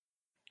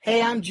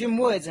Hey, I'm Jim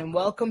Woods, and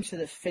welcome to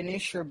the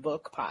Finish Your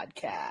Book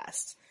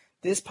podcast.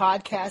 This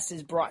podcast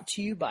is brought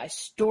to you by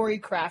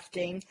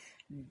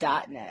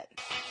StoryCrafting.net.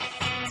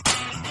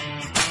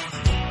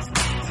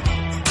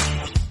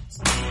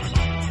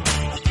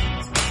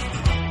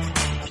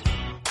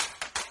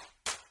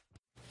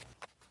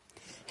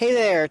 Hey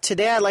there,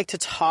 today I'd like to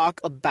talk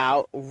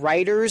about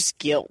writer's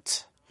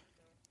guilt.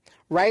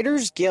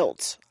 Writer's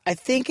guilt. I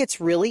think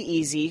it's really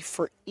easy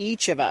for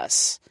each of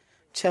us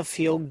to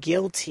feel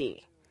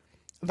guilty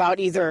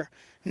about either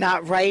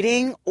not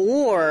writing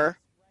or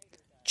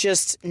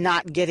just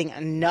not getting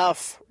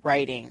enough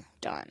writing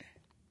done.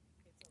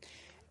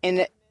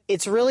 And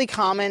it's really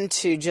common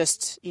to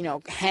just,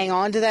 hang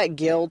on to that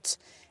guilt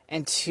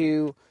and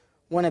to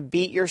want to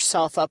beat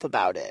yourself up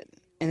about it.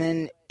 And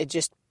then it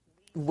just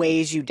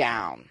weighs you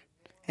down.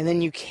 And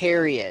then you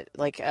carry it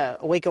like a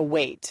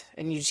weight,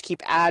 and you just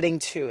keep adding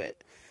to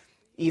it,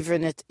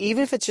 even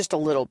if it's just a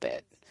little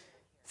bit.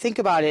 Think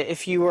about it.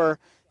 If you were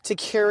to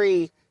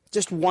carry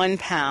just 1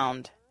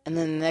 pound, and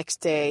then the next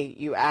day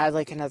you add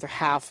like another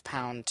half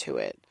pound to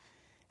it,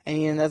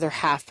 and another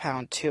half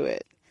pound to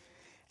it.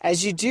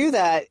 As you do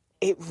that,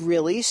 it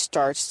really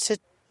starts to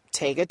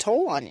take a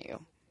toll on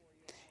you.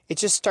 It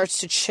just starts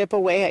to chip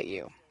away at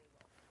you.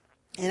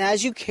 And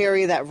as you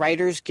carry that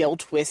writer's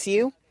guilt with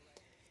you,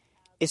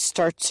 it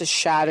starts to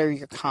shatter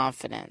your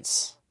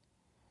confidence.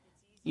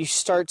 You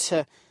start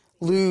to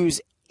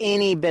lose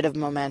any bit of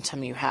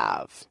momentum you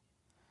have.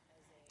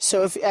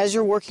 So as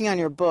you're working on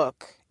your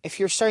book, if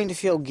you're starting to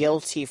feel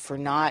guilty for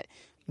not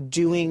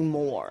doing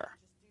more,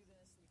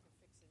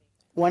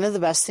 one of the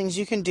best things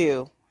you can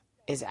do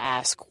is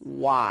ask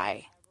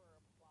why.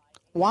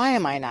 Why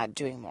am I not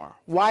doing more?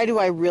 Why do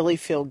I really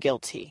feel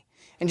guilty?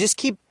 And just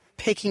keep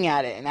picking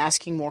at it and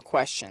asking more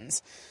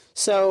questions.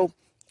 So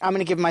I'm going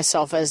to give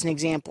myself as an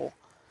example.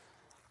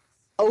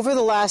 Over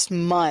the last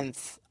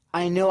month,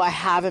 I know I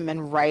haven't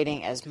been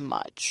writing as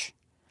much.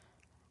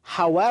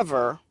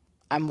 However,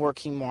 I'm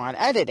working more on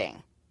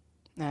editing,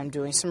 and I'm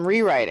doing some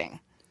rewriting.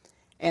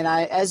 And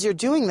as you're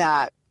doing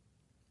that,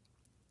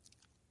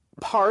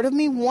 part of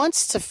me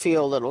wants to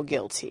feel a little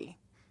guilty.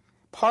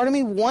 Part of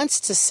me wants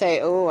to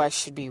say, oh, I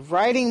should be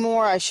writing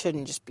more, I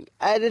shouldn't just be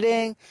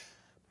editing.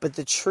 But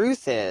the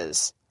truth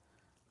is,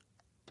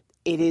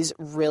 it is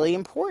really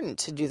important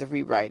to do the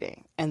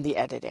rewriting and the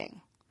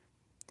editing.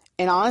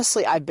 And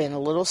honestly, I've been a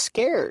little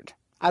scared.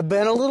 I've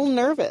been a little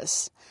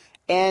nervous.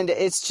 And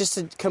it's just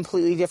a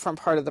completely different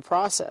part of the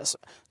process.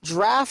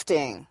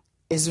 Drafting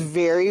is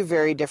very,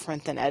 very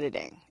different than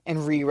editing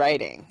and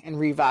rewriting and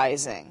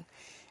revising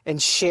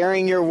and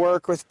sharing your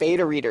work with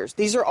beta readers.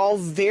 These are all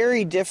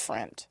very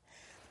different,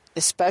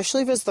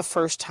 especially if it's the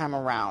first time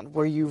around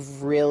where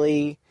you've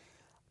really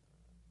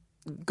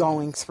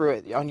going through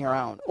it on your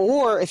own,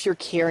 or if you're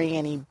carrying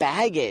any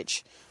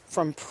baggage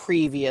from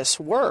previous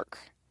work.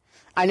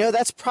 I know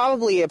that's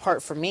probably a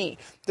part for me.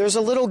 There's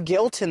a little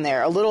guilt in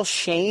there, a little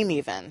shame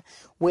even,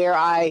 where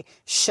I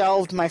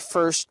shelved my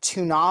first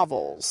 2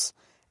 novels,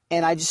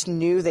 and I just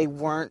knew they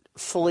weren't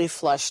fully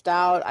fleshed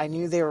out. I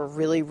knew they were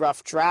really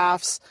rough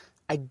drafts.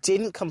 I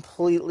didn't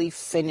completely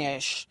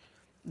finish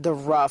the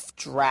rough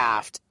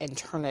draft and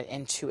turn it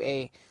into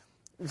a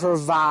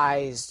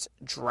revised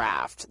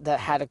draft that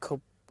had a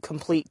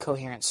complete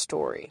coherent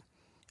story.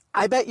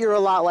 I bet you're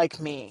a lot like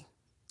me.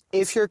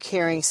 If you're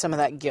carrying some of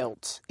that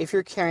guilt, if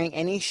you're carrying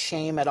any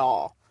shame at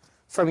all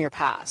from your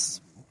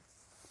past,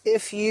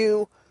 if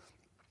you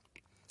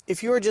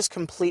are just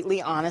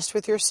completely honest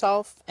with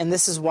yourself, and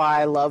this is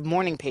why I love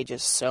morning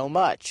pages so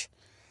much,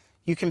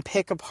 you can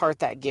pick apart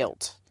that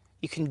guilt.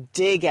 You can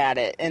dig at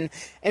it and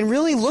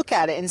really look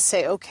at it and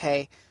say,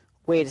 okay,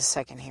 wait a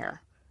second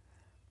here.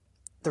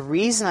 The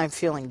reason I'm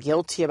feeling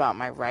guilty about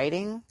my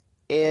writing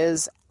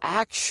is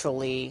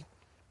actually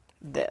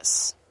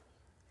this.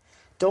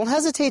 Don't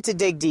hesitate to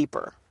dig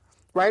deeper.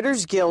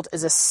 Writer's guilt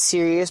is a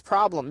serious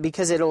problem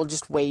because it'll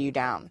just weigh you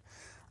down.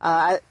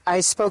 I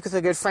spoke with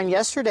a good friend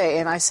yesterday,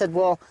 and I said,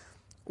 well,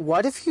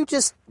 what if you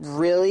just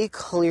really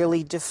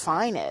clearly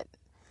define it?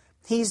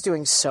 He's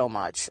doing so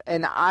much.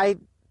 And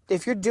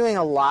if you're doing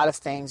a lot of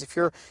things, if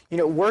you're,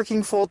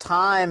 working full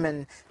time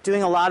and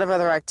doing a lot of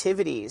other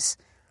activities,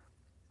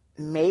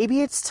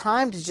 maybe it's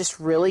time to just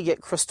really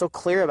get crystal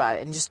clear about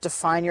it and just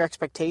define your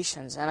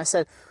expectations. And I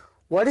said,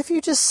 what if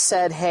you just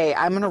said, hey,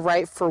 I'm going to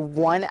write for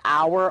 1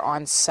 hour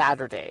on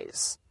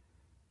Saturdays,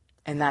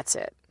 and that's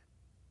it.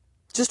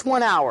 Just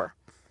 1 hour.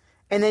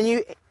 And then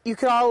you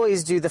could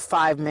always do the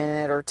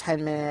 5-minute or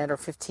 10-minute or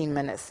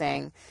 15-minute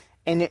thing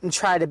and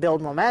try to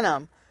build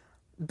momentum.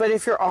 But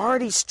if you're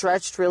already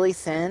stretched really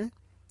thin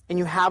and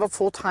you have a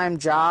full-time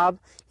job,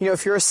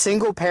 if you're a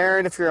single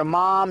parent, if you're a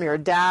mom, you're a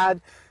dad,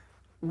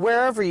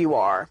 wherever you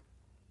are,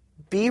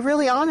 be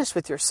really honest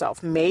with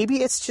yourself.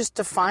 Maybe it's just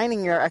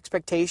defining your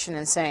expectation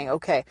and saying,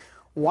 okay,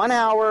 1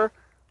 hour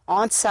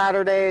on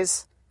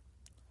Saturdays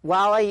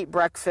while I eat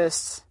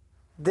breakfast,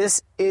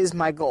 this is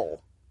my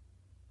goal.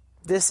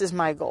 This is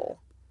my goal.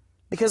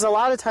 Because a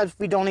lot of times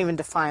we don't even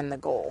define the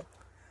goal.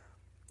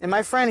 And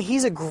my friend,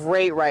 he's a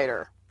great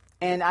writer.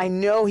 And I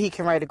know he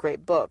can write a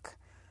great book.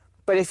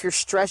 But if you're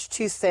stretched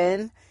too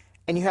thin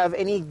and you have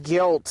any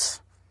guilt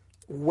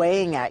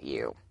weighing at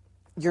you,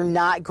 you're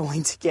not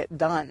going to get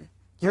done.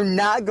 You're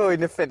not going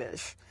to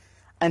finish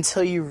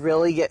until you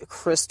really get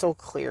crystal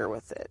clear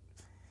with it.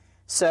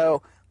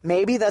 So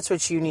maybe that's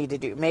what you need to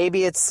do.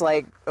 Maybe it's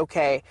like,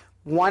 okay,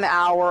 1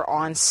 hour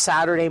on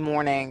Saturday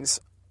mornings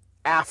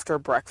after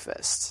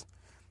breakfast,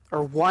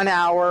 or 1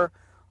 hour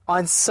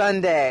on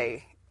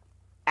Sunday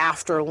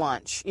after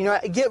lunch. You know,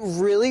 get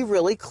really,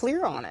 really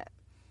clear on it.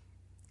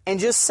 And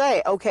just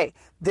say, okay,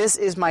 this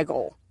is my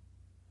goal.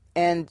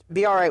 And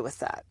be all right with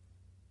that.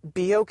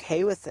 Be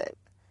okay with it.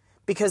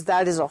 Because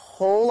that is a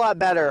whole lot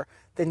better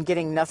than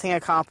getting nothing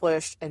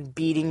accomplished and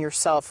beating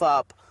yourself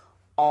up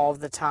all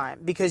the time.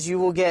 Because you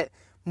will get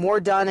more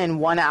done in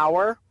 1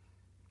 hour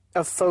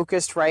of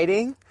focused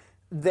writing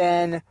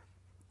than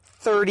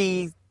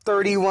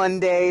 31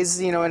 days,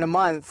 in a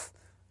month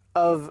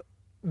of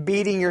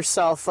beating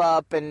yourself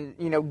up and,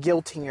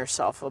 guilting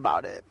yourself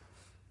about it.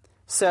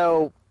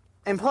 So,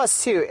 and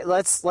plus too,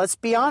 let's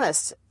be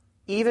honest,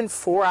 even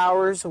 4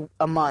 hours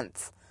a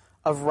month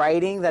of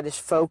writing that is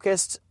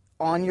focused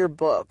on your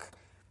book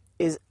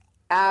is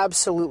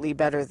absolutely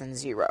better than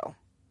 0.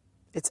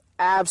 It's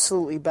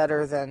absolutely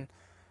better than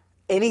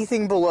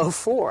anything below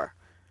 4.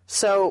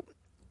 So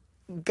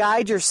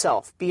guide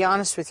yourself, be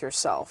honest with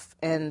yourself,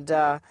 and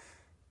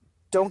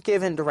don't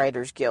give in to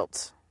writer's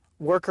guilt.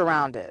 Work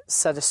around it.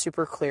 Set a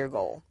super clear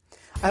goal.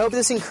 I hope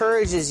this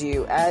encourages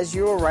you as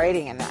you're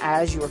writing and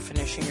as you are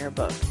finishing your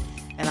book.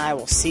 And I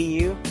will see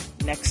you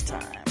next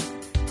time.